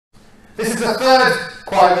This is the third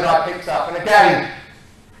quote that I picked up, and again,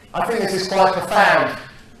 I think this is quite profound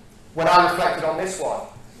when I reflected on this one.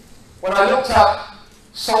 When I looked up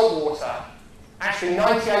salt water, actually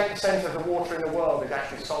 98% of the water in the world is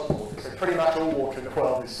actually salt water, so pretty much all water in the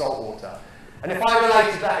world is salt water. And if I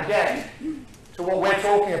related that again to what we're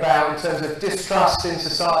talking about in terms of distrust in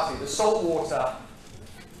society, the salt water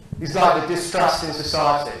is like the distrust in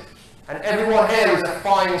society. And everyone here is a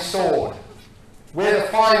fine sword. We're the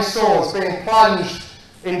fine swords being plunged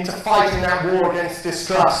into fighting that war against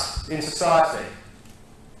distrust in society.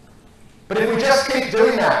 But if we just keep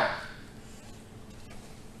doing that,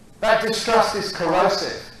 that distrust is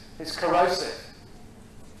corrosive. It's corrosive.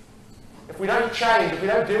 If we don't change, if we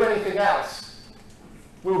don't do anything else,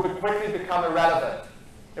 we will quickly become irrelevant.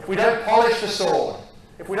 If we don't polish the sword,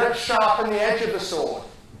 if we don't sharpen the edge of the sword,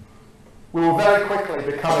 we will very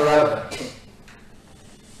quickly become irrelevant.